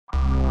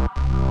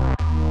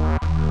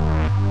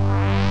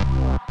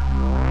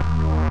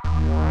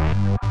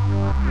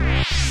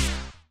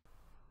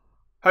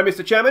Hi,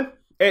 Mr. Chairman.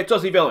 It's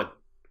Aussie Villain.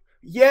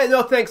 Yeah,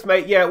 no, thanks,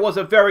 mate. Yeah, it was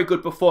a very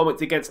good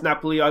performance against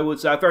Napoli. I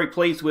was very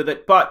pleased with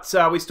it, but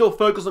we still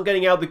focus on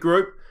getting out of the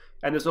group,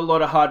 and there's a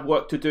lot of hard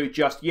work to do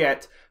just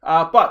yet.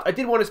 But I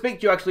did want to speak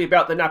to you actually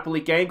about the Napoli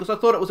game, because I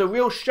thought it was a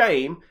real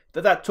shame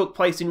that that took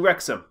place in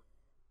Wrexham.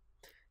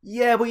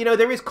 Yeah, well, you know,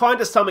 there is kind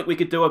of something we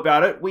could do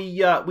about it. We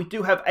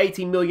do have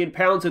 £80 million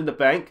in the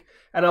bank,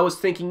 and I was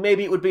thinking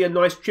maybe it would be a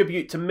nice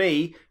tribute to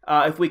me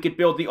if we could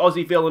build the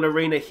Aussie Villain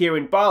Arena here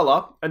in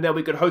Bala, and then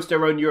we could host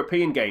our own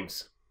European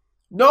games.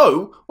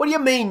 No? What do you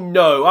mean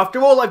no?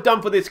 After all I've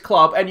done for this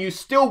club, and you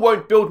still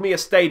won't build me a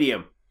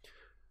stadium.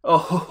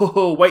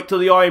 Oh, wait till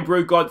the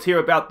IRN-BRU gods hear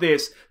about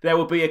this. There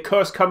will be a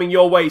curse coming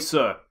your way,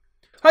 sir.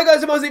 Hi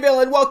guys, I'm Aussie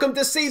Villain. Welcome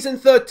to Season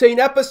 13,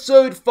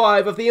 Episode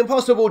 5 of The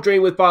Impossible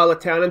Dream with Bala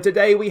Town. And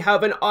today we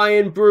have an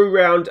IRN-BRU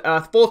round,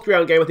 fourth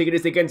round game, I think it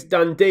is, against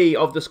Dundee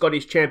of the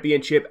Scottish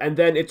Championship. And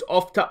then it's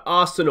off to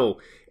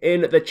Arsenal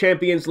in the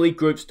Champions League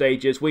group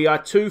stages. We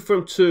are 2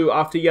 from 2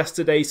 after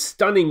yesterday's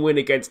stunning win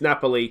against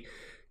Napoli.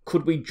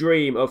 Could we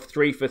dream of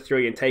 3 for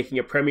 3 and taking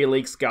a Premier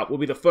League scalp? Will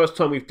be the first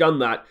time we've done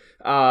that.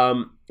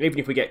 Even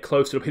if we get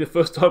close, it'll be the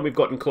first time we've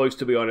gotten close,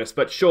 to be honest.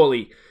 But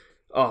surely,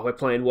 oh, we're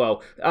playing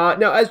well.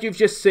 Now, as you've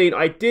just seen,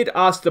 I did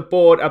ask the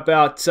board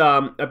about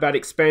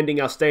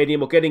expanding our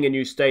stadium or getting a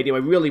new stadium. I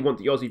really want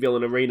the Aussie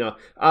Villain Arena.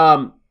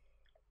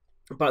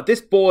 But this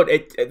board,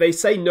 they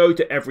say no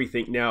to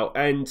everything now,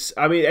 and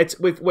I mean,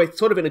 we're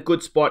sort of in a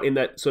good spot in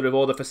that sort of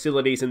all the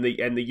facilities and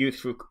the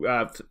youth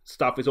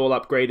stuff is all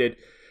upgraded.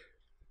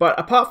 But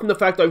apart from the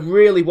fact I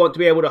really want to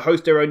be able to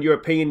host our own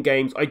European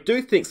games, I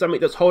do think something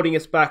that's holding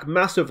us back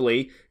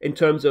massively in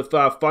terms of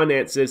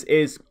finances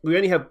is we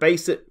only have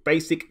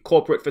basic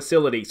corporate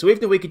facilities. So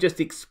even if we could just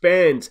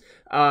expand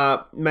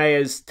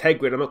Mayor's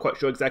Tegrid, I'm not quite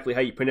sure exactly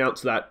how you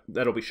pronounce that.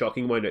 That'll be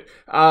shocking, won't it?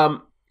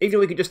 Even if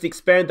we could just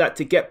expand that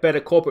to get better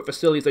corporate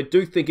facilities, I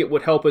do think it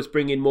would help us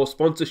bring in more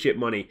sponsorship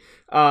money.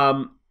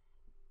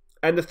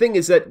 And the thing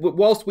is that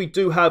whilst we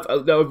do have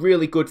a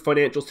really good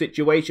financial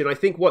situation, I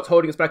think what's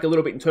holding us back a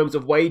little bit in terms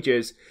of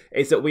wages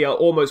is that we are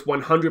almost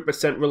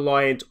 100%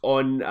 reliant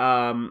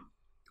on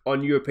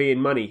European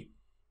money.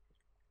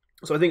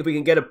 So I think if we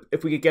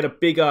could get a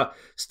bigger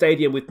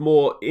stadium with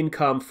more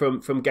income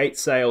from gate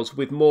sales,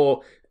 with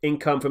more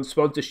income from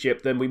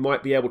sponsorship, then we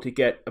might be able to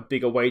get a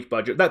bigger wage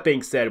budget. That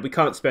being said, we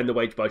can't spend the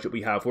wage budget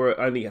we have. We're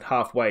only at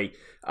halfway.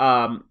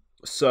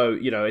 So,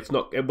 you know, it's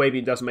not, maybe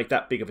it doesn't make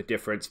that big of a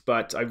difference,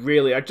 but I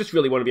just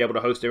really want to be able to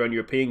host our own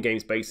European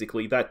games,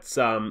 basically. That's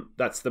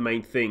the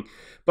main thing.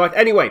 But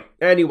anyway,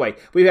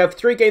 we have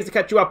 3 games to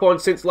catch you up on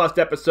since last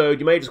episode.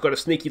 You may have just got a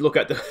sneaky look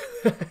at the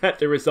at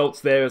the results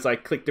there as I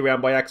clicked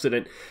around by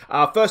accident.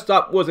 First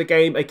up was a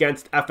game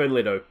against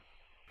FM20.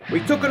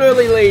 We took an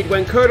early lead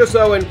when Curtis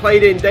Owen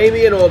played in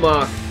Damien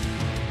Ormark.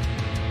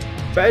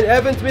 Ben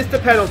Evans missed a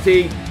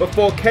penalty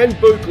before Ken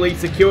Buckley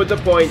secured the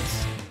points.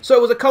 So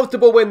it was a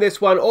comfortable win,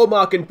 this one.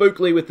 Ormark and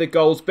Buckley with the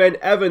goals. Ben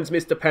Evans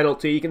missed a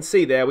penalty. You can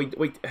see there,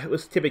 it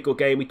was a typical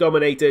game. We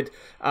dominated.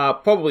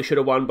 Probably should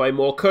have won by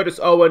more. Curtis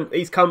Owen,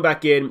 he's come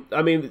back in.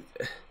 I mean,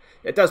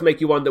 it does make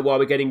you wonder why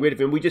we're getting rid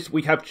of him.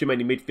 We have too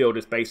many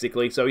midfielders,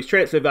 basically. So his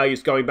transfer value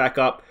is going back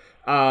up.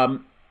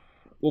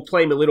 We'll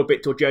play him a little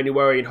bit till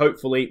January, and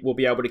hopefully we'll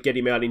be able to get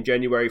him out in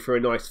January for a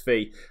nice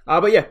fee.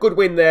 But yeah, good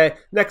win there.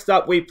 Next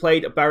up, we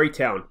played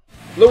Barrytown.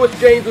 Lewis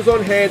James was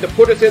on hand to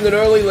put us in an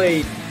early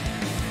lead.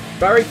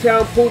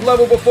 Barrytown pulled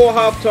level before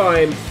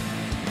half-time,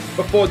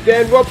 before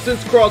Dan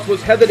Robson's cross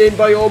was headed in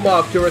by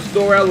Ormark to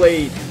restore our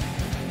lead.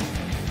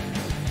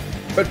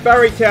 But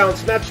Barrytown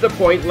snatched a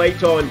point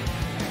late on.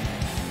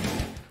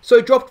 So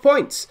dropped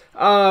points.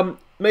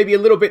 Maybe a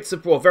little bit,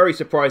 well, very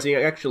surprising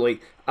actually.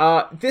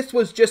 This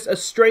was just a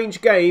strange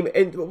game,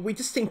 and we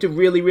just seem to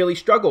really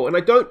struggle. And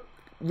I don't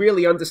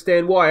really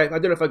understand why. I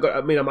don't know if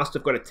I must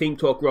have got a team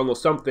talk wrong or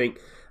something.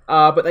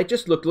 But they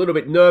just looked a little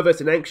bit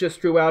nervous and anxious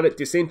throughout it,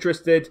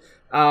 disinterested.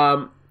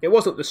 It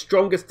wasn't the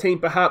strongest team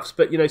perhaps,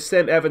 but you know,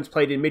 Sam Evans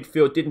played in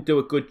midfield, didn't do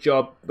a good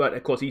job, but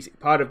of course he's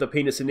part of the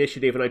Penis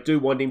Initiative and I do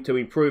want him to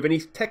improve, and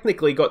he's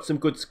technically got some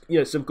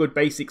good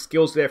basic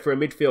skills there for a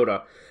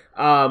midfielder.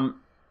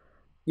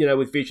 You know,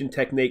 with vision,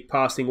 technique,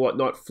 passing,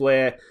 whatnot,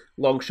 flair,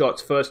 long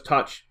shots, first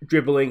touch,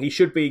 dribbling. He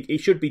should be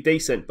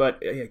decent, but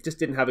he just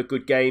didn't have a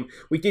good game.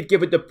 We did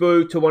give a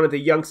debut to one of the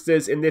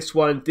youngsters in this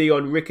one,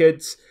 Dion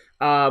Rickards.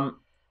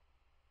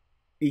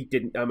 He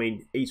didn't, I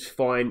mean, he's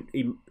fine.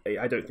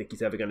 I don't think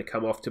he's ever going to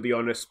come off, to be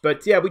honest.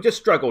 But yeah, we just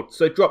struggled.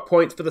 So dropped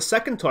points for the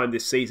second time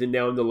this season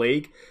now in the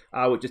league,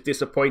 which is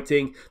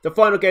disappointing. The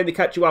final game to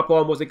catch you up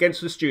on was against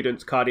the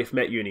Students, Cardiff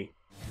Met Uni.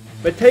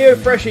 Matteo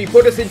Freschi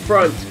put us in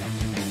front.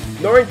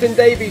 Norrington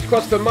Davies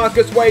crossed for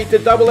Marcus Wade to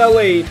double our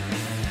lead.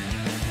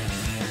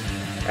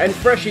 And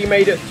Freschi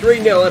made it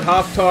 3-0 at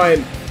half-time,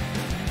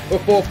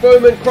 before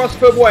Foreman crossed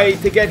for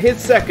Wade to get his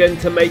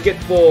second to make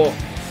it 4.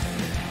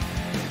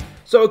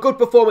 So a good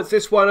performance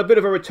this one, a bit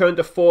of a return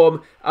to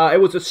form. It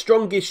was a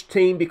strongish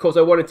team because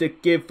I wanted to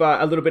give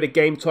a little bit of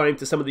game time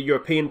to some of the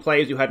European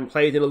players who hadn't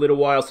played in a little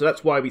while. So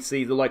that's why we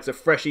see the likes of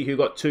Freshie, who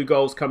got 2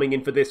 goals coming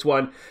in for this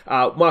one.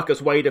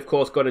 Marcus Wade, of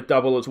course, got a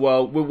double as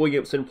well. Will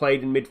Williamson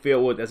played in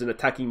midfield as an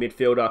attacking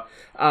midfielder.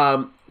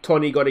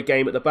 Tony got a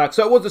game at the back.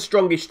 So it was a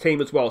strongish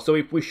team as well.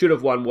 So we should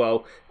have won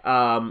well.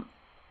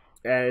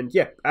 And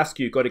yeah,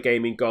 Askew got a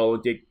game in goal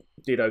and did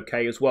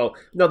okay as well.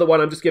 Another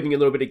one, I'm just giving a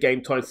little bit of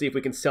game time, see if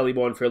we can sell him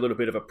on for a little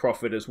bit of a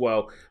profit as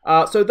well.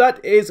 So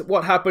that is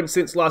what happened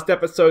since last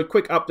episode.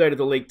 Quick update of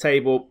the league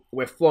table.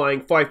 We're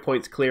flying 5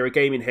 points clear, a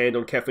game in hand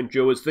on Kef and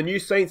Jewers. The new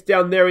Saints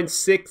down there in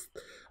 6th.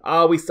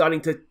 Are we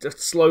starting to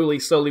slowly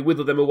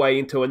wither them away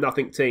into a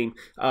nothing team?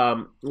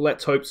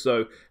 Let's hope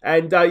so.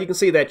 And you can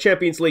see there,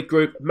 Champions League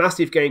group,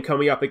 massive game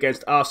coming up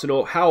against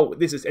Arsenal.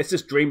 It's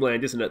just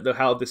dreamland, isn't it?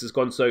 How this has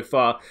gone so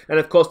far. And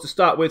of course, to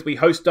start with, we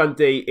host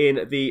Dundee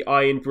in the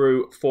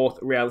IRN-BRU 4th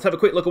round. Let's have a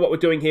quick look at what we're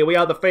doing here. We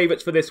are the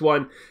favourites for this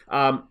one.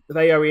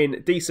 They are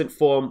in decent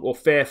form, or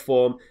fair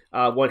form.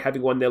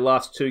 Having won their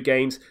last 2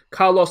 games.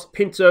 Carlos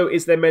Pinto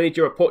is their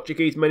manager, a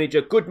Portuguese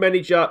manager. Good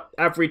manager,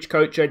 average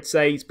coach, I'd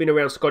say. He's been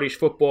around Scottish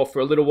football for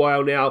a little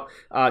while now.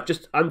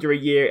 Just under a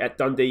year at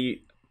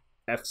Dundee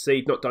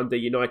FC, not Dundee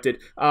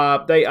United.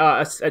 They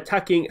are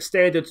attacking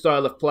standard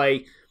style of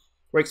play.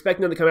 We're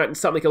expecting them to come out in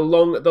something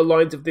along the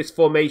lines of this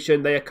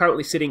formation. They are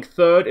currently sitting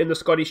 3rd in the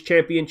Scottish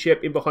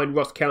Championship, in behind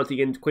Ross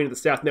County and Queen of the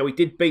South. Now, we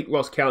did beat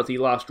Ross County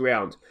last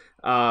round.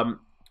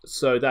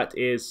 So that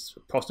is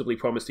possibly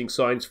promising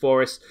signs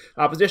for us.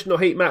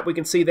 Positional heat map, we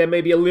can see they're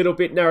maybe a little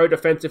bit narrow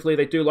defensively.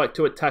 They do like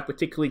to attack,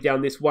 particularly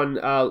down this one,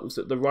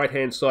 the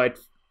right-hand side,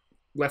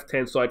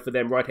 left-hand side for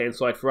them, right-hand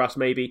side for us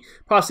maybe.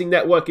 Passing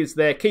network is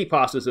there, key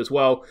passes as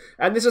well.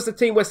 And this is the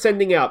team we're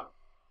sending out.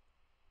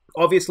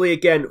 Obviously,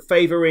 again,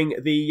 favouring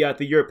the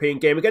European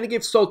game. We're going to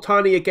give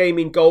Sultani a game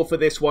in goal for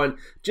this one.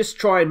 Just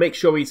try and make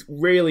sure he's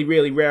really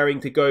raring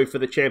to go for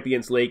the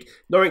Champions League.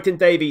 Norrington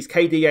Davies,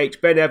 KDH,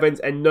 Ben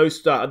Evans and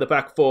Nosta are the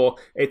back 4.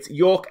 It's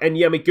York and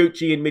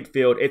Yamaguchi in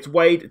midfield. It's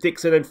Wade,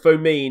 Dixon and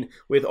Fomin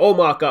with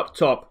Allmark up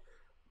top.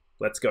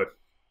 Let's go.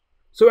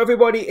 So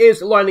everybody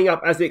is lining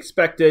up as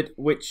expected,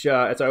 which,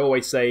 as I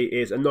always say,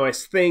 is a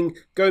nice thing.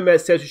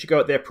 Gomez says we should go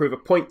out there, prove a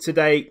point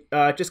today.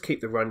 Just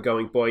keep the run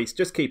going, boys.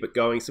 Just keep it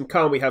going. Some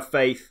calm, we have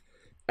faith.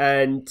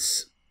 And,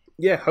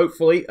 yeah,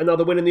 hopefully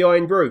another win in the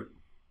IRN-BRU.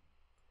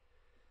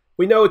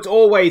 We know it's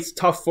always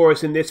tough for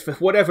us in this for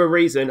whatever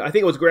reason. I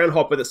think it was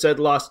Groundhopper that said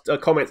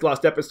comments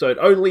last episode,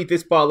 only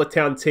this Bala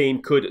Town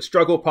team could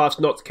struggle past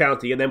Notts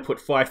County and then put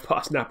 5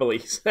 past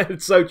Napoli.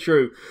 It's so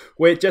true.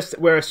 We're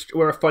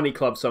a funny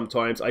club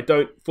sometimes. I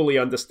don't fully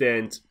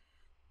understand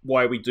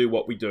why we do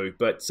what we do,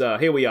 but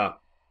here we are.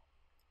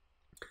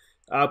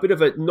 A bit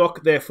of a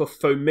knock there for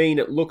Fomin,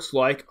 it looks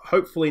like.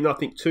 Hopefully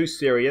nothing too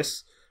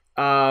serious.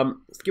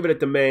 Let's give it a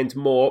demand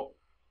more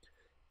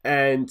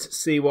and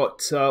see what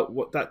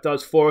that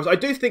does for us. I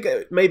do think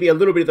maybe a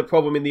little bit of the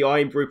problem in the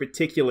IRN-BRU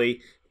particularly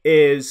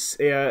is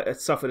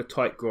it suffered a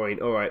tight groin.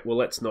 All right, well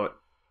let's not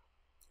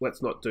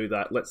do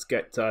that. Let's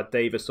get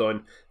Davis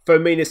on.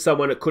 Fomin is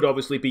someone that could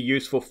obviously be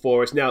useful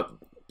for us. Now,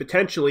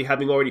 potentially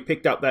having already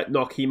picked up that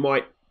knock, he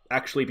might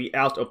actually be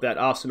out of that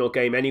Arsenal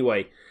game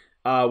anyway,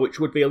 which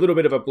would be a little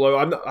bit of a blow.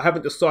 I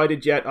haven't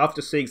decided yet. I have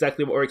to see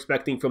exactly what we're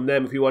expecting from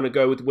them, if we want to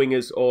go with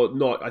wingers or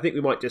not. I think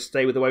we might just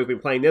stay with the way we've been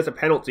playing. There's a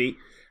penalty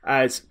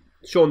as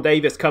Sean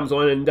Davis comes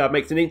on and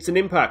makes an instant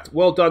impact.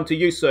 Well done to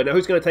you, sir. Now,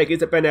 who's going to take it?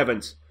 Is it Ben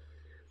Evans?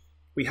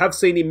 We have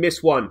seen him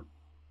miss one.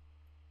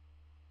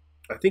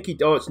 I think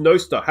it's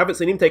Nosta. Haven't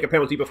seen him take a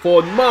penalty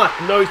before. Mark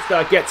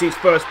Nosta gets his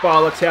first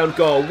Bala Town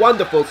goal.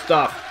 Wonderful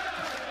stuff.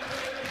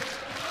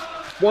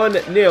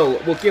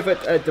 1-0. We'll give it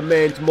a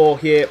demand more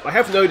here. I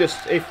have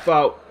noticed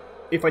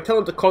if I tell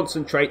them to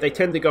concentrate, they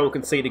tend to go and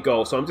concede a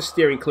goal. So I'm just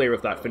steering clear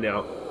of that for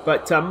now.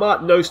 But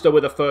Mark Nosta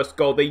with the first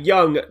goal. The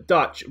young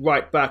Dutch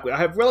right back. I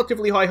have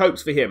relatively high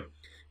hopes for him.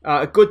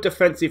 A good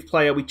defensive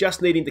player. We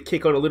just need him to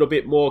kick on a little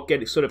bit more,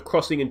 get it sort of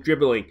crossing and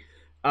dribbling.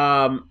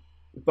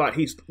 But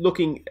he's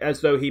looking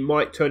as though he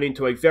might turn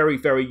into a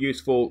very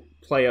useful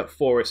player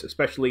for us,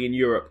 especially in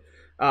Europe.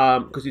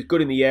 Because he's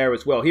good in the air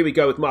as well. Here we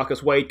go with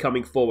Marcus Wade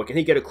coming forward. Can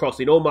he get a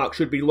crossing? Allmark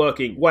should be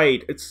lurking.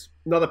 Wade, it's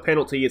another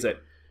penalty, is it?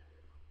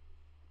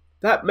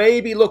 That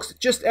maybe looks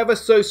just ever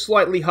so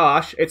slightly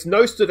harsh. It's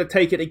Nosta to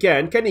take it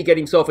again. Can he get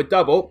himself a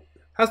double?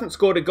 Hasn't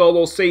scored a goal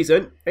all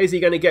season. Is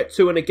he going to get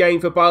 2 in a game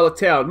for Bala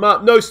Town?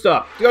 Mark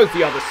Nosta goes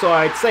the other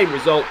side. Same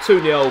result,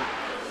 2-0.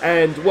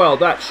 And, well,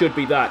 that should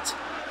be that.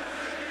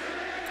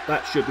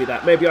 That should be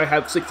that. Maybe I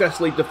have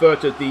successfully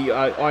diverted the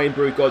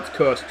IRN-BRU God's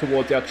curse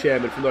towards our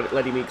chairman for not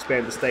letting me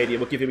expand the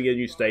stadium or giving me a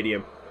new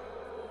stadium.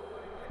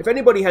 If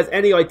anybody has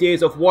any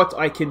ideas of what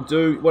I can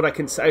do, what I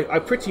can say, I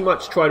pretty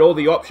much tried all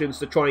the options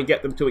to try and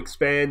get them to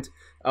expand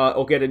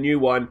or get a new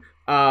one.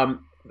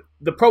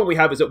 The problem we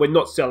have is that we're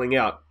not selling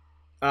out.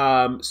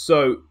 Well, it's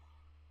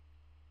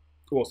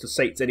the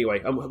seats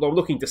anyway. I'm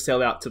looking to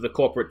sell out to the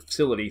corporate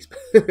facilities.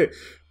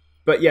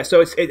 But yeah,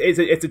 so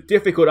it's a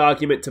difficult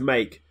argument to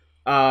make.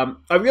 I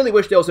really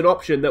wish there was an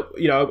option that,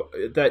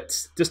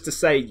 that just to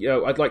say,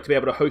 I'd like to be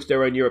able to host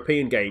their own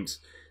European games.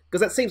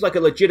 Because that seems like a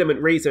legitimate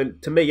reason,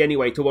 to me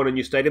anyway, to want a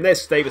new stadium.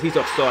 There's Davis, he's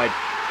offside.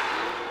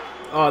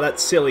 Oh,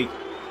 that's silly.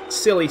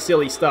 Silly,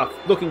 silly stuff.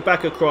 Looking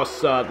back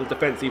across the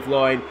defensive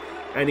line,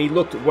 and he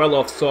looked well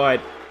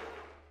offside.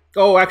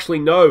 Oh, actually,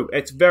 no.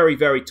 It's very,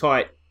 very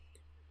tight.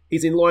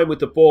 He's in line with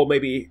the ball,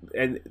 maybe,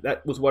 and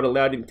that was what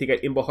allowed him to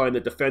get in behind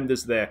the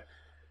defenders there.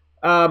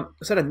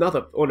 Is that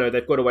another? Oh, no,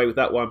 they've got away with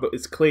that one, but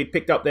it's cleared,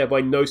 picked up there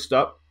by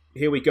Nosta.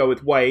 Here we go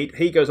with Wade.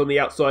 He goes on the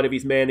outside of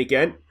his man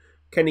again.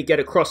 Can he get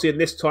across in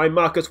this time?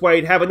 Marcus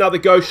Wade have another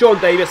go. Sean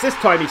Davis, this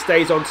time he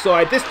stays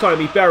onside. This time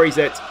he buries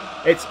it.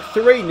 It's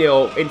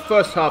 3-0 in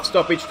first half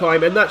stoppage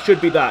time, and that should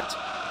be that.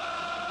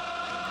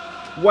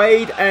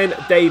 Wade and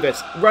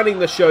Davis running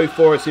the show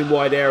for us in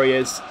wide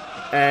areas.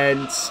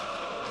 And,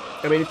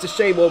 I mean, it's a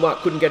shame Allmark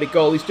couldn't get a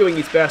goal. He's doing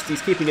his best.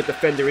 He's keeping a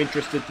defender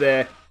interested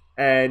there.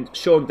 And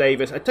Sean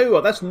Davis, I tell you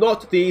what, that's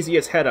not the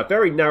easiest header.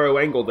 Very narrow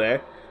angle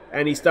there.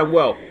 And he's done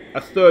well.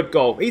 A third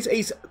goal.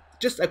 He's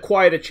just a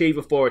quiet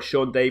achiever for us,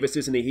 Sean Davis,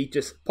 isn't he? He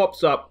just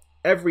pops up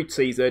every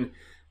season,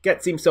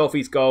 gets himself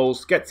his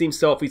goals, gets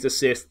himself his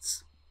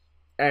assists.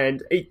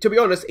 And to be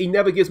honest, he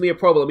never gives me a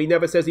problem. He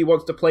never says he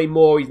wants to play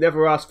more. He's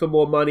never asked for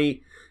more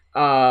money.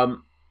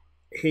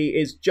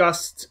 He's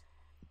just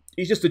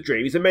a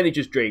dream. He's a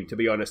manager's dream, to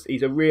be honest.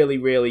 He's a really,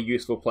 really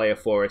useful player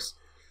for us.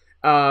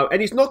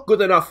 And he's not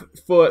good enough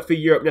for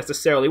Europe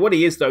necessarily. What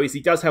he is, though, is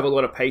he does have a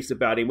lot of pace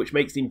about him, which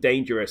makes him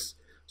dangerous.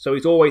 So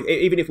he's always,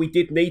 even if we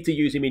did need to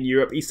use him in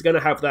Europe, he's going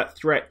to have that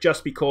threat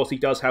just because he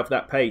does have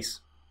that pace.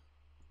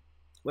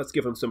 Let's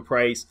give him some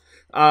praise.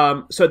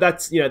 So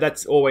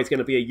that's always going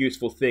to be a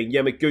useful thing.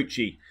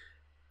 Yamaguchi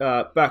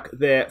back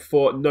there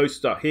for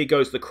Nosta. Here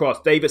goes the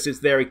cross. Davis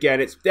is there again.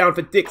 It's down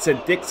for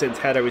Dixon. Dixon's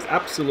header is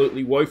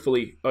absolutely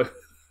woefully over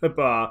the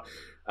bar.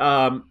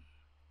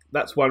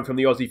 That's one from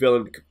the Aussie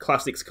Villain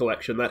Classics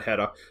collection, that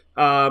header.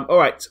 All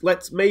right,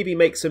 let's maybe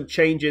make some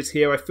changes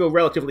here. I feel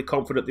relatively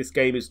confident this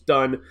game is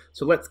done.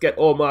 So let's get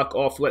Allmark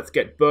off. Let's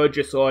get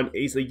Burgess on.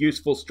 He's a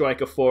useful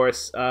striker for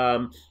us.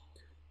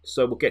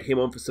 So we'll get him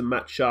on for some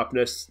match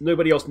sharpness.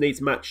 Nobody else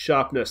needs match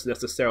sharpness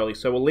necessarily,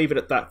 so we'll leave it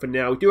at that for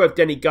now. We do have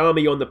Denny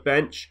Gami on the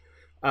bench.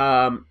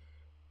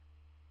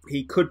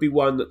 He could be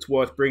one that's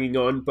worth bringing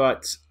on,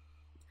 but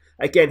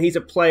again, he's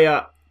a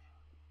player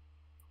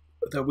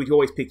that we'd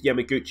always pick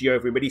Yamaguchi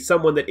over him, but he's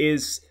someone that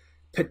is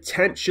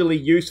potentially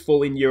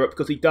useful in Europe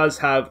because he does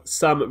have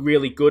some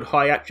really good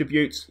high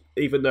attributes,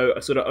 even though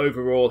sort of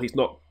overall he's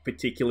not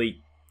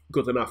particularly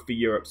good enough for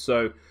Europe.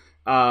 So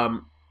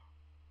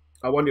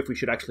I wonder if we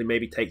should actually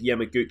maybe take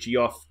Yamaguchi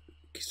off,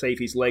 save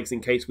his legs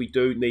in case we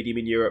do need him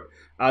in Europe.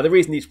 The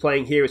reason he's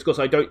playing here is because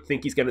I don't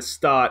think he's going to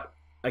start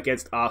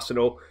against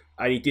Arsenal,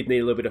 and he did need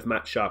a little bit of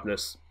match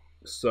sharpness.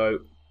 So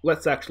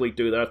let's actually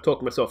do that. I've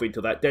talked myself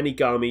into that. Denny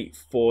Gami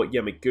for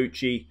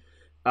Yamaguchi.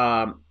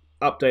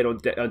 Update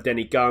on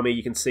Denny Gami.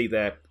 You can see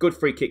there. Good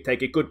free kick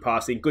taker, good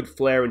passing, good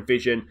flair and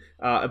vision.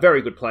 A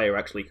very good player,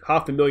 actually.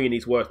 $500,000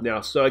 he's worth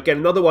now. So again,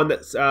 another one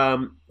that's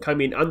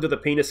come in under the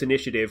Penis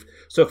Initiative.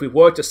 So if we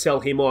were to sell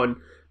him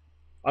on,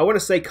 I want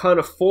to say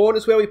Carnarvon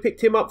is where we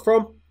picked him up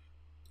from.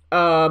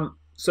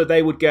 So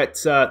they would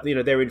get,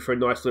 they're in for a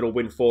nice little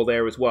windfall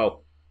there as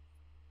well.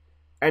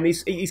 And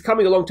he's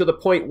coming along to the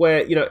point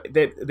where,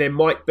 there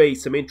might be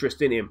some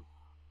interest in him.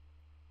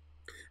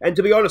 And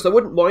to be honest, I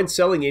wouldn't mind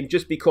selling him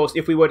just because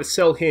if we were to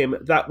sell him,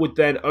 that would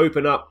then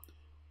open up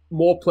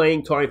more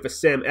playing time for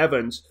Sam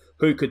Evans,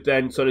 who could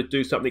then sort of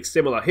do something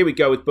similar. Here we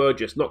go with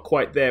Burgess, not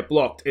quite there,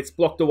 blocked. It's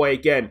blocked away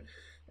again.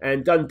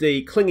 And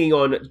Dundee clinging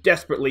on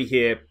desperately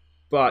here,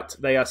 but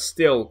they are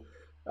still,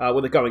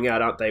 they're going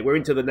out, aren't they? We're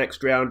into the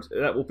next round.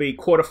 That will be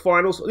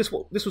quarterfinals.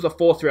 This was a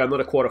fourth round, not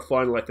a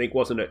quarterfinal, I think,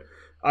 wasn't it?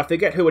 I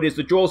forget who it is.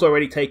 The draw's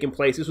already taken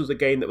place. This was a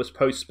game that was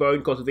postponed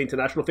because of the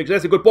international fixture.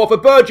 There's a good ball for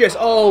Burgess.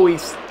 Oh,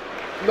 he's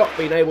not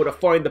been able to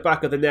find the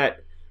back of the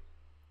net.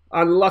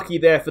 Unlucky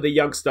there for the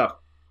youngster.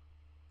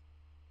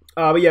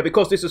 But yeah,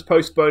 because this is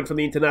postponed from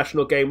the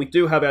international game, we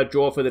do have our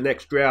draw for the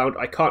next round.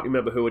 I can't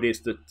remember who it is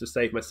to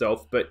save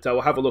myself, but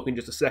we'll have a look in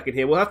just a second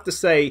here. We'll have to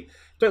say,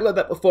 don't let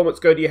that performance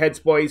go to your heads,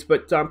 boys,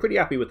 but I'm pretty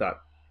happy with that.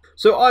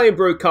 So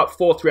IRN-BRU Cup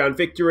 4th round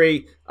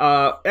victory.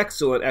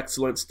 Excellent,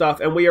 excellent stuff.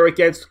 And we are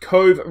against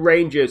Cove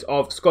Rangers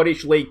of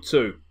Scottish League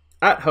 2.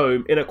 At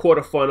home in a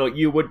quarterfinal,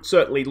 you would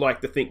certainly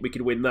like to think we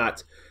could win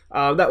that.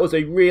 That was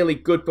a really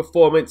good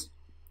performance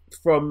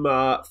from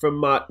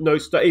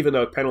Nosta, even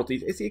though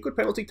penalties. Is he a good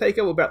penalty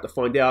taker? We're about to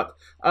find out.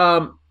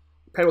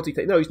 Penalty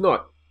taker. No, he's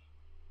not.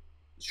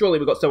 Surely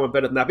we've got someone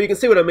better than that. But you can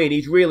see what I mean.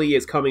 He really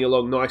is coming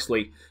along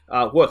nicely.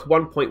 Worth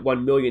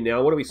 1.1 million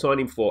now. What are we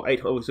signing for?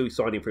 800. So we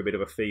signed him for a bit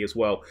of a fee as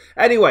well.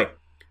 Anyway,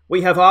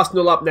 we have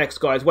Arsenal up next,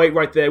 guys. Wait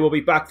right there. We'll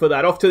be back for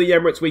that. Off to the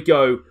Emirates we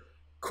go.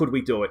 Could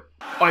we do it?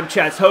 I'm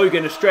Chaz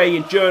Hogan,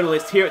 Australian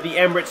journalist here at the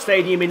Emirates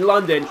Stadium in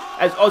London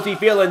as Aussie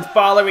Villains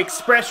Bala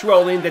Express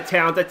roll into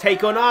town to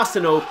take on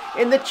Arsenal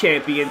in the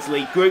Champions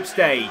League group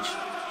stage.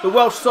 The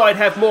Welsh side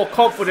have more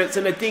confidence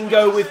than a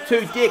dingo with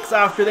two dicks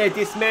after their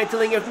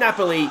dismantling of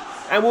Napoli,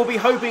 and we'll be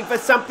hoping for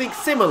something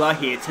similar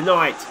here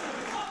tonight.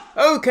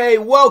 Okay,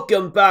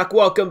 welcome back,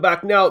 welcome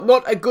back. Now,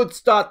 not a good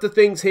start to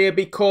things here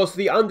because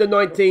the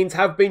under-19s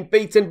have been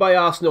beaten by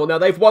Arsenal. Now,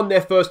 they've won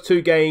their first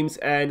 2 games,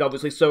 and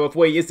obviously so have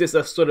we. Is this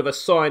a sort of a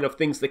sign of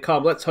things to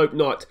come? Let's hope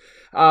not.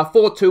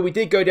 4-2, we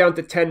did go down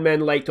to 10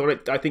 men late on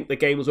it. I think the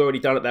game was already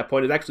done at that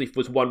point. It actually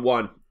was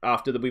 1-1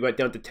 after we went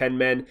down to 10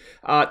 men.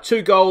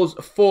 2 goals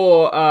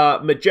for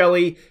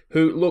Magelli,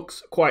 who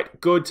looks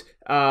quite good.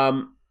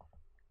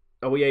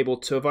 Are we able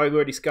to? Have I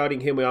already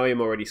scouting him? I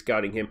am already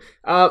scouting him.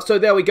 So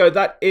there we go.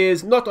 That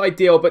is not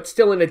ideal, but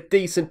still in a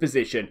decent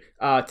position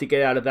to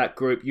get out of that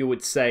group, you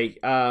would say.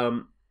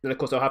 And of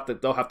course, they'll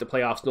have to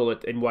play Arsenal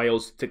in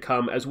Wales to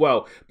come as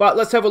well. But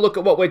let's have a look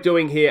at what we're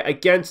doing here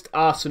against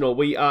Arsenal.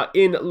 We are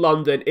in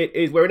London.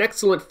 We're in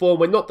excellent form.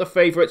 We're not the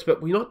favourites,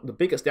 but we're not the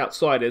biggest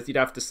outsiders, you'd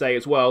have to say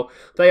as well.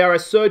 They are a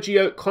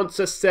Sergio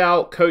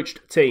Conceição coached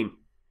team.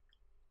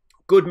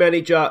 Good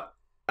manager.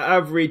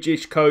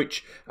 Average-ish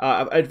coach,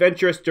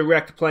 adventurous,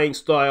 direct playing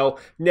style.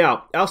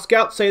 Now, our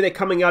scouts say they're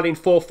coming out in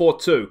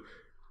 4-4-2.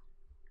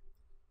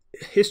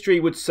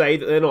 History would say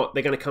that they're not.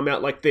 They're going to come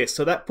out like this.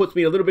 So that puts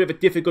me in a little bit of a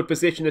difficult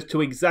position as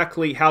to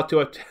exactly how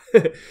to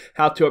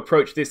how to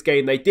approach this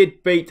game. They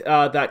did beat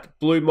that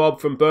blue mob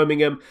from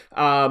Birmingham.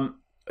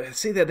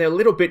 See that they're a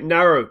little bit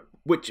narrow,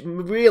 which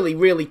really,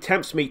 really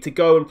tempts me to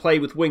go and play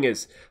with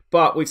wingers.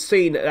 But we've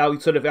seen our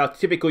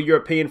typical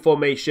European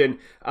formation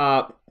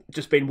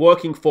just been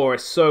working for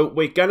us, so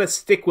we're gonna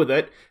stick with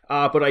it,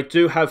 but I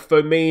do have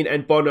Firmine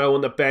and Bono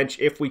on the bench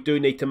if we do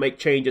need to make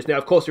changes. Now,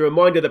 of course, a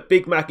reminder that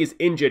Big Mac is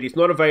injured. He's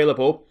not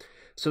available,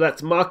 so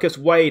that's Marcus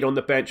Wade on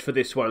the bench for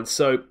this one.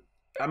 So,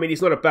 I mean,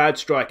 he's not a bad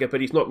striker, but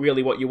he's not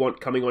really what you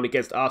want coming on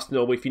against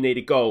Arsenal if you need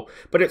a goal.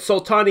 But it's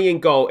Soltani in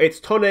goal.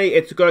 It's Tone,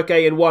 it's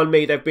Gurke, and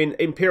Wanmi. They've been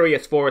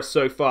imperious for us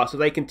so far, so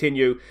they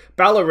continue.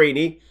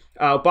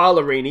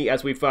 Ballerini,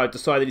 as we've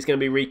decided he's going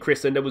to be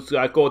rechristened. It was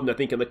Gordon, I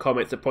think, in the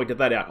comments that pointed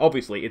that out.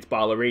 Obviously, it's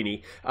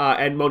Ballerini.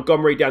 And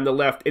Montgomery down the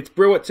left. It's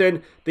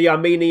Brewerton, the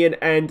Armenian,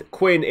 and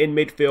Quinn in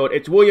midfield.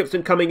 It's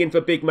Williamson coming in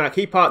for Big Mac.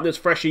 He partners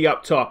Freshie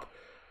up top.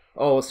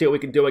 Oh, we'll see what we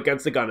can do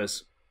against the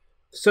Gunners.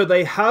 So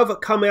they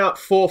have come out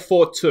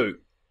 4-4-2.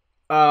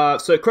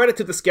 So credit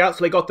to the scouts.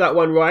 They got that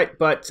one right,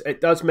 but it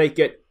does make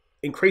it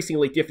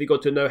increasingly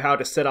difficult to know how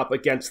to set up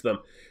against them.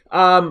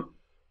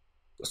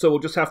 So we'll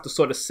just have to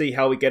sort of see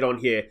how we get on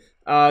here.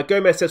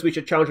 Gomez says we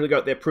should challenge them to go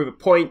out there, prove a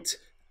point.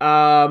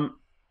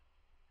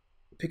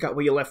 Pick up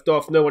where you left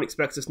off. No one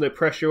expects us, no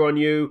pressure on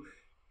you.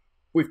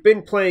 We've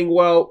been playing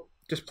well.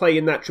 Just play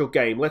your natural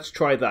game. Let's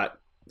try that.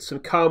 Some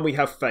calm, we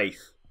have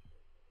faith.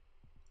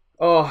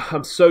 Oh,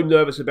 I'm so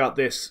nervous about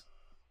this.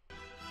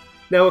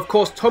 Now, of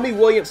course, Tommy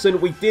Williamson,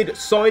 we did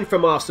sign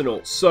from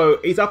Arsenal. So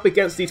he's up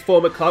against his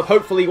former club.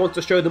 Hopefully he wants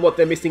to show them what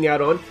they're missing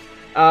out on.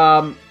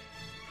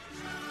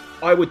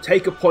 I would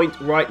take a point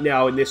right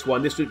now in this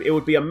one. It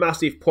would be a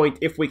massive point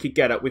if we could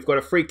get it. We've got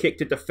a free kick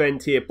to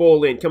defend here.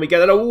 Ball in. Can we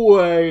get it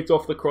away? It's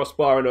off the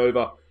crossbar and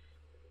over.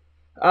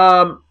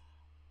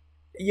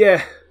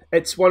 Yeah,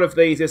 it's one of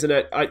these, isn't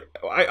it?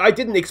 I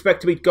didn't expect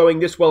to be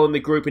going this well in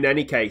the group in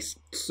any case.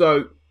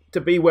 So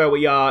to be where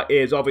we are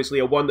is obviously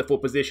a wonderful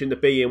position to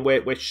be in.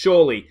 We're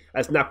surely,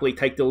 as Napoli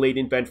take the lead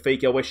in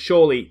Benfica, we're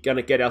surely going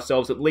to get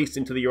ourselves at least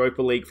into the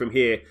Europa League from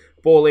here.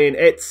 Ball in.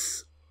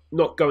 It's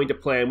not going to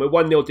plan. We're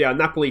 1-0 down.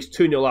 Napoli's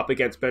 2-0 up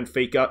against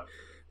Benfica.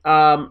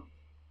 And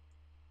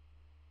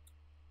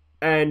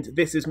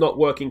this is not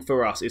working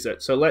for us, is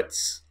it? So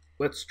let's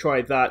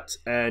try that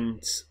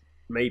and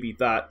maybe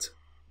that.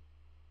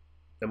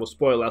 And we'll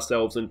spoil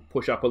ourselves and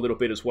push up a little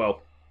bit as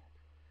well.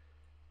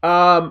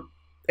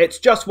 It's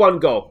just one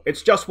goal.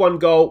 It's just one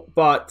goal,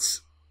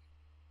 but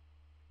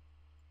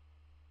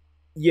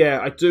yeah,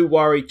 I do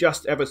worry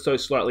just ever so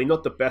slightly.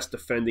 Not the best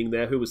defending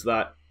there. Who was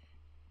that?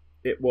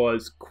 It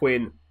was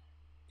Quinn.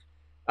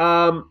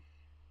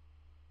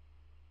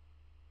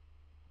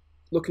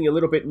 Looking a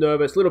little bit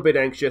nervous, a little bit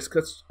anxious.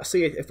 Let's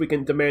see if we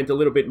can demand a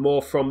little bit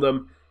more from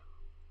them.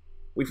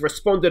 We've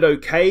responded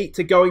okay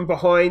to going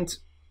behind.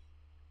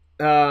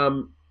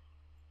 Here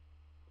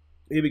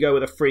we go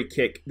with a free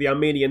kick. The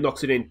Armenian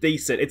knocks it in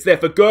decent. It's there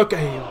for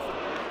Gurke.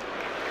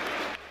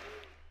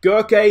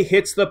 Gurke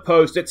hits the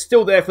post. It's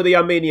still there for the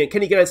Armenian.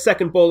 Can he get a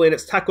second ball in?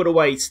 It's tackled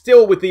away.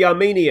 Still with the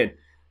Armenian.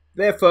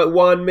 There for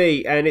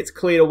Wanmi, and it's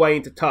cleared away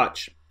into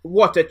touch.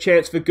 What a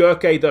chance for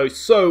Gurke, though.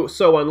 So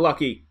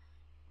unlucky.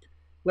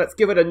 Let's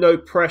give it a no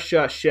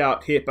pressure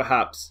shout here,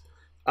 perhaps.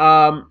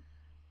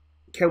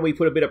 Can we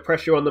put a bit of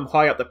pressure on them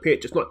high up the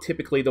pitch? It's not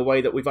typically the way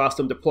that we've asked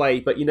them to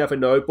play, but you never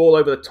know. Ball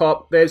over the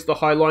top. There's the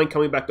high line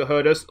coming back to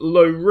hurt us.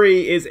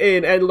 Lowry is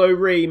in, and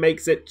Lowry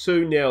makes it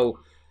 2-0.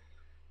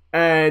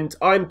 And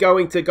I'm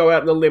going to go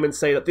out on a limb and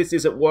say that this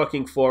isn't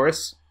working for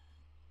us.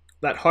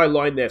 That high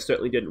line there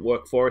certainly didn't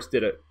work for us,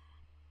 did it?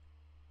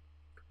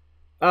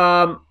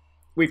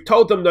 We've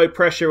told them no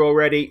pressure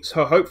already,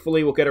 so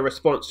hopefully we'll get a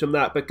response from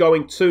that. But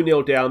going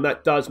 2-0 down,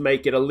 that does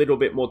make it a little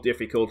bit more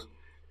difficult.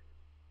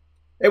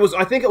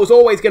 I think it was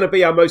always going to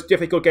be our most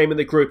difficult game in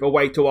the group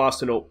away to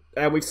Arsenal.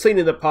 And we've seen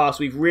in the past,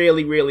 we've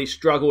really, really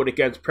struggled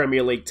against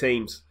Premier League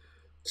teams.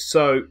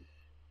 So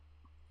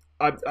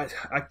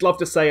I'd love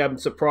to say I'm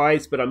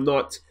surprised, but I'm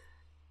not.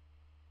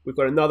 We've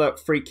got another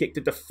free kick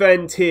to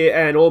defend here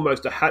and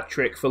almost a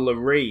hat-trick for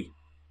Laree.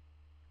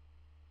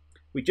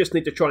 We just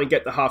need to try and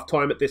get the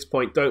half-time at this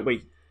point, don't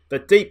we? The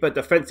deeper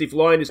defensive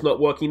line is not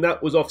working.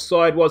 That was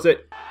offside, was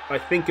it? I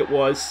think it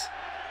was.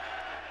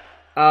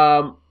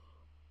 How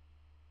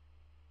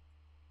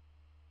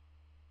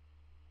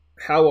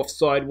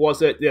offside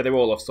was it? Yeah, they're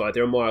all offside.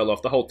 They're a mile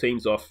off. The whole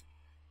team's off.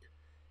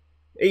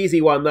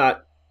 Easy one,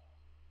 that.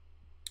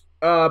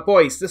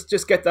 Boys, let's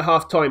just get to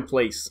half-time,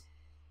 please.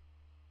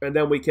 And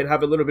then we can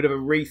have a little bit of a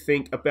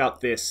rethink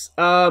about this.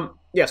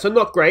 Yeah, so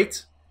not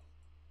great.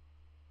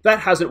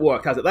 That hasn't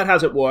worked, has it? That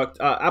hasn't worked.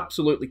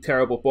 Absolutely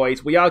terrible,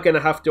 boys. We are going to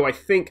have to, I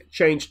think,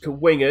 change to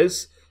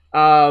wingers.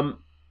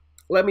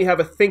 Let me have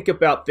a think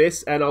about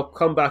this, and I'll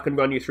come back and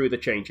run you through the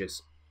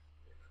changes.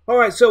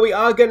 Alright, so we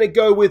are going to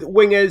go with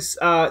wingers.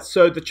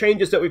 So the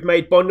changes that we've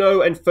made, Bono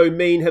and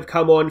Fomin have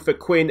come on for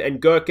Quinn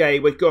and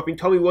Gurke. We're dropping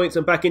Tommy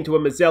Williamson back into a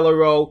Mazzella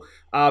role.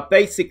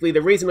 Basically,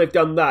 the reason I've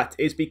done that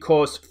is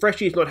because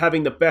Freshie's not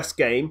having the best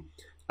game.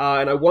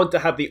 And I want to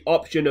have the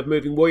option of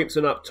moving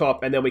Williamson up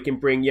top, and then we can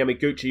bring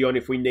Yamaguchi on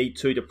if we need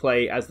to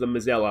play as the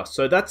Mazzella.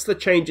 So that's the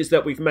changes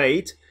that we've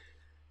made.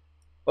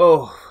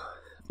 Oh,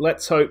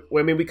 let's hope.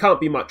 I mean, we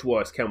can't be much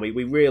worse, can we?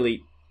 We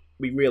really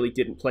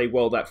didn't play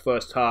well that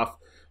first half.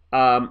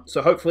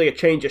 So hopefully a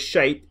change of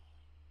shape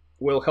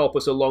will help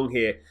us along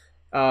here.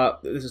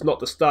 This is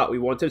not the start we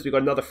wanted. So we've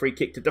got another free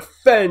kick to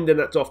defend, and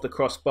that's off the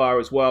crossbar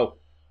as well.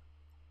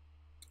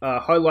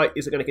 Highlight,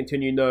 is it going to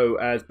continue? No,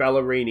 as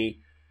Ballerini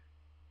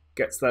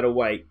gets that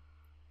away.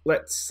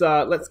 Let's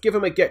give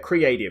him a get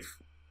creative.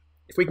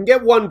 If we can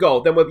get one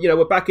goal, then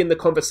we're back in the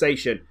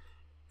conversation.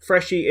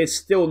 Freshie is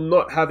still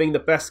not having the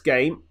best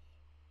game.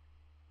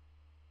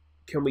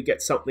 Can we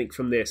get something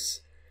from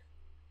this?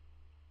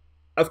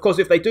 Of course,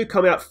 if they do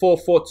come out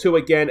 4-4-2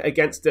 again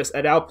against us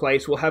at our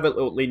place, we'll have it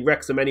in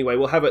Wrexham anyway.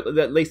 We'll have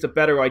at least a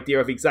better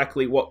idea of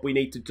exactly what we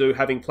need to do,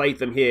 having played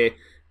them here,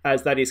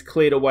 as that is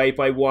cleared away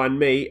by Juan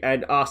Mi,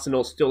 and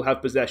Arsenal still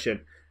have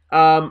possession.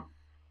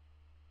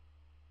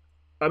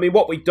 I mean,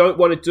 what we don't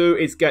want to do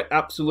is get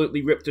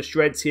absolutely ripped to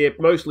shreds here,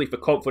 mostly for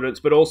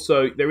confidence, but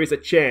also there is a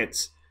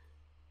chance,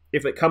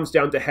 if it comes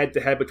down to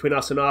head-to-head between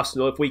us and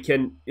Arsenal, if we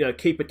can,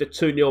 keep it to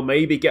 2-0,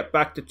 maybe get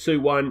back to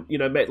 2-1,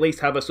 at least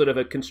have a sort of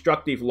a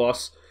constructive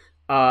loss,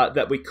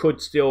 that we could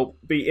still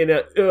be in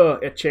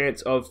a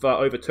chance of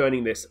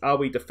overturning this. Are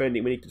we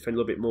defending? We need to defend a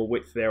little bit more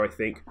width there, I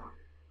think.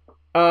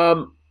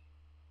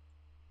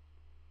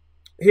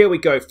 Here we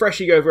go,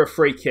 Freshie over a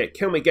free kick.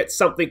 Can we get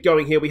something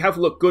going here? We have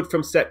looked good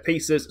from set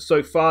pieces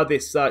so far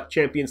this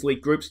Champions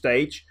League group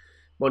stage.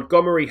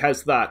 Montgomery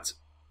has that.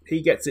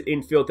 He gets it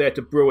infield there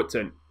to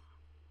Brewerton.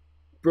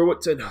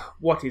 Brewerton,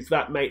 what is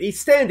that, mate? He's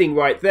standing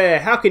right there.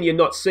 How can you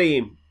not see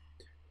him?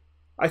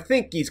 I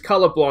think he's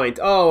colourblind.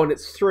 Oh, and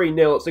it's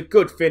 3-0. It's a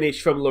good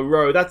finish from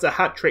Leroux. That's a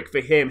hat-trick for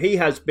him. He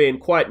has been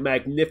quite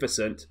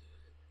magnificent.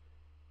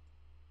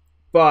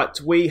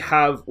 But we've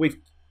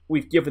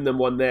given them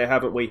one there,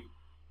 haven't we?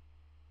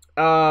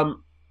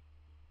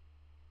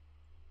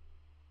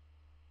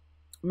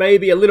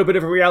 Maybe a little bit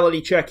of a reality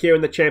check here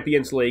in the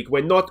Champions League.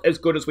 We're not as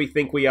good as we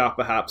think we are,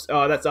 perhaps.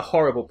 Oh, that's a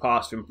horrible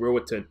pass from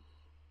Brewerton.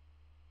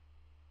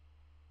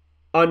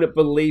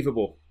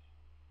 Unbelievable.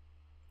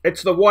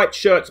 It's the white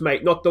shirts,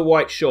 mate, not the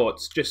white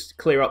shorts. Just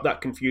clear up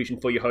that confusion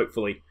for you,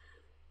 hopefully.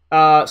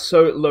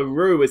 So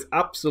Leroux is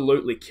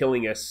absolutely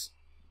killing us.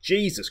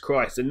 Jesus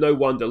Christ, and no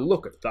wonder.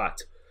 Look at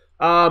that.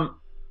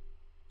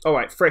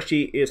 Alright,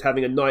 Freshie is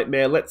having a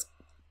nightmare.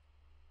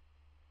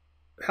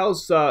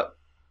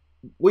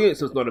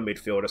 Williamson's not a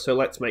midfielder, so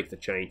let's make the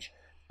change.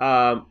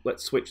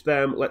 Let's switch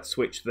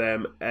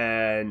them,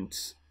 and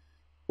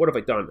what have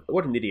I done?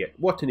 What an idiot.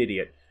 What an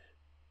idiot.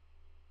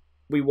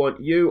 We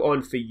want you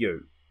on for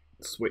you.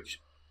 Switch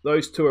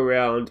those two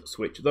around,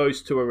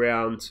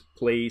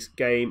 please.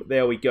 Game,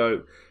 there we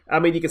go. I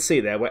mean, you can see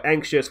there, we're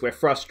anxious, we're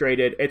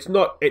frustrated.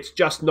 It's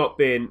just not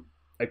been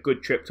a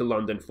good trip to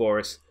London for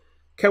us.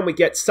 Can we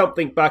get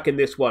something back in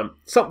this one?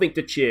 Something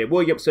to cheer.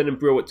 Williamson and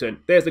Brewerton.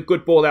 There's a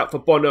good ball out for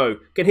Bono.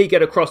 Can he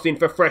get a cross in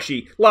for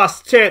Freshie?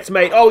 Last chance,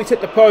 mate. Oh, he's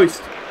hit the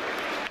post.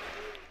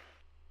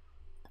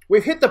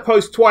 We've hit the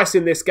post twice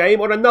in this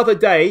game. On another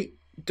day,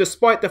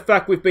 despite the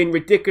fact we've been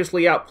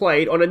ridiculously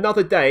outplayed, on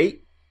another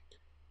day,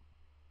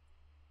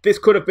 this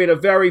could have been a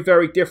very,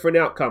 very different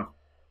outcome.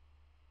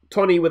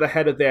 Tony with a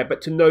header there,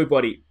 but to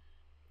nobody.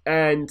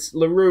 And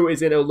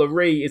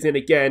Laree is in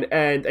again,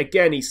 and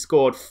again he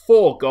scored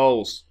 4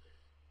 goals.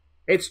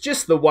 It's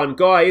just the one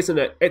guy, isn't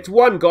it? It's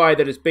one guy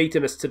that has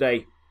beaten us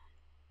today.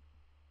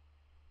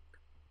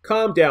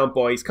 Calm down,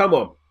 boys. Come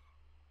on.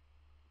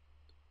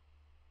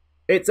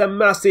 It's a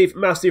massive,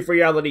 massive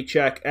reality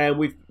check, and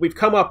we've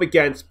come up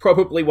against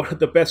probably one of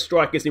the best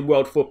strikers in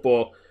world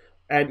football.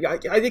 And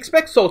I'd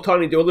expect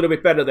Sultani to do a little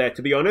bit better there,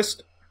 to be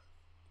honest.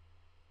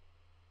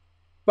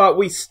 But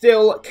we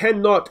still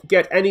cannot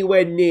get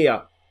anywhere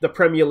near the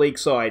Premier League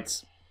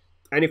sides.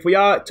 And if we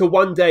are to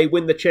one day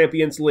win the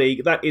Champions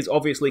League, that is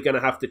obviously going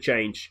to have to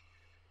change.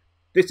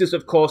 This is,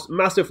 of course,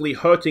 massively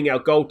hurting our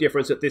goal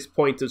difference at this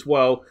point as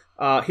well.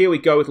 Here we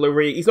go with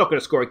Larry. He's not going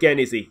to score again,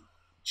 is he?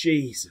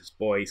 Jesus,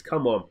 boys,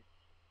 come on.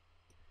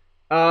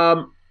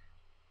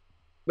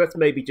 Let's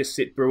maybe just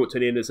sit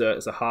Brewerton in as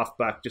a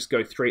halfback. Just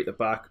go 3 at the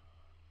back.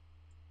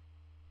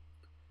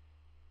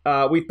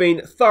 We've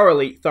been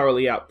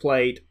thoroughly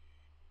outplayed.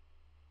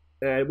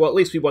 And, well, at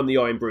least we won the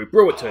IRN-BRU.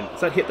 Brewerton,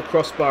 does that hit the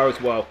crossbar as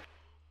well?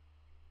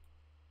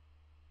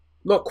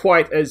 Not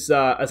quite as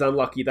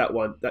unlucky, that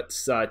one.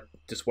 That's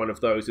just one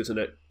of those, isn't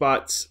it?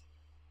 But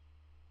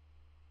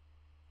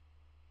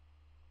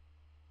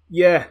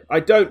yeah, I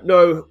don't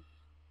know.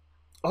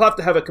 I'll have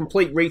to have a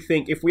complete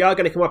rethink. If we are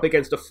going to come up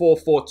against a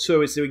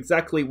 4-4-2, is there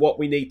exactly what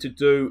we need to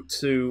do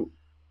to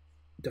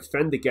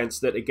defend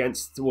against it,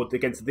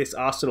 against this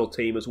Arsenal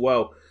team as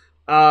well?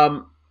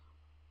 Because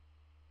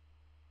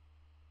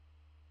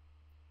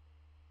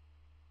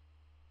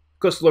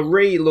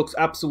Larry looks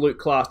absolute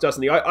class,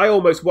 doesn't he? I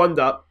almost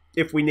wonder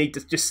if we need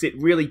to just sit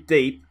really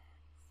deep,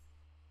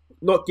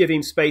 not give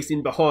him space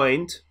in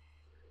behind,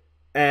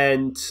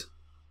 and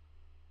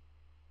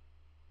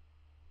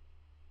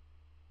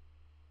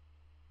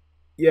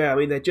yeah, I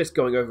mean, they're just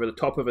going over the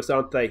top of us,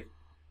 aren't they?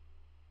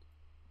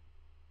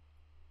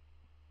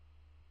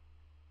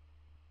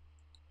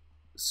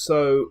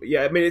 So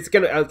yeah, I mean, it's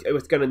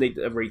gonna need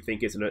a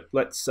rethink, isn't it?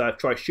 Let's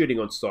try shooting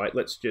on sight.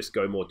 Let's just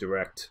go more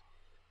direct.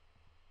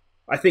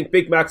 I think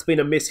Big Mac's been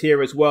a miss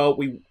here as well.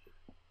 We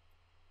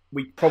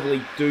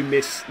probably do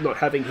miss not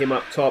having him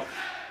up top.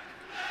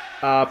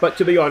 But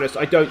to be honest,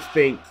 I don't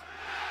think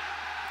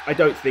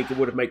it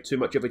would have made too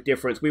much of a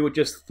difference. We were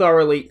just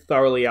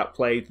thoroughly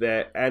outplayed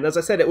there. And as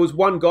I said, it was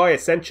one guy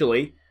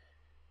essentially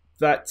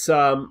that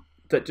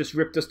just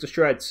ripped us to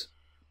shreds.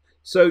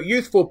 So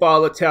youthful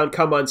Bala Town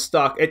come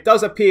unstuck. It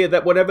does appear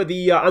that whatever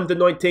the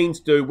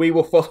under-19s do, we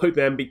will follow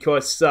them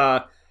because,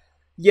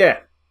 yeah,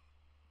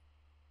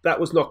 that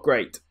was not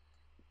great.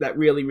 That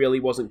really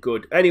wasn't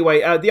good. Anyway,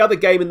 the other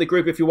game in the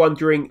group, if you're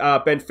wondering,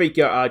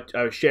 Benfica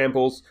are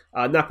shambles.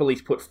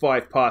 Napoli's put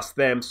 5 past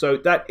them. So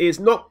that is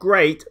not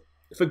great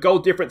for goal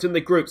difference in the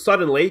group.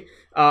 Suddenly,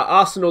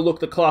 Arsenal look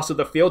the class of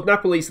the field.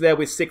 Napoli's there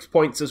with 6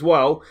 points as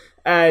well.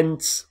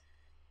 And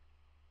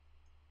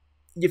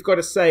you've got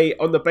to say,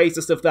 on the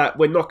basis of that,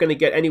 we're not going to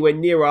get anywhere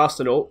near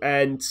Arsenal.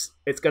 And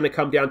it's going to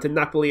come down to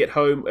Napoli at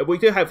home. We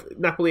do have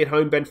Napoli at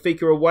home,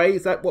 Benfica away.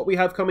 Is that what we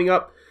have coming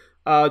up?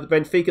 The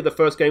Benfica, the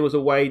first game was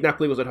away.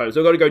 Napoli was at home. So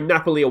we've got to go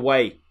Napoli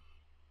away.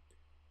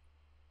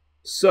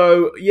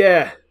 So,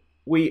 yeah,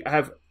 we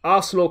have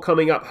Arsenal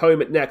coming up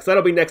home at next.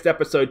 That'll be next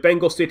episode.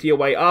 Bengal City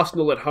away,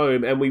 Arsenal at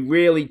home. And we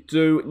really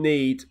do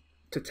need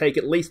to take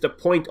at least a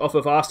point off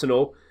of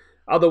Arsenal.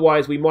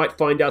 Otherwise, we might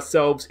find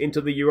ourselves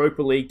into the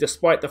Europa League,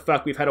 despite the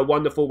fact we've had a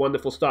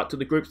wonderful start to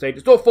the group stage.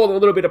 It's all fallen a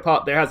little bit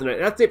apart there, hasn't it?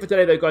 That's it for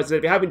today, though, guys.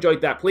 If you have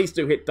enjoyed that, please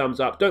do hit thumbs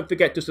up. Don't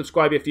forget to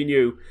subscribe if you're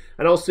new.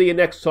 And I'll see you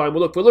next time.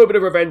 We'll look for a little bit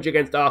of revenge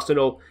against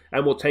Arsenal,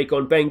 and we'll take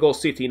on Bengal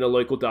City in a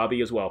local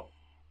derby as well.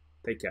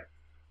 Take care.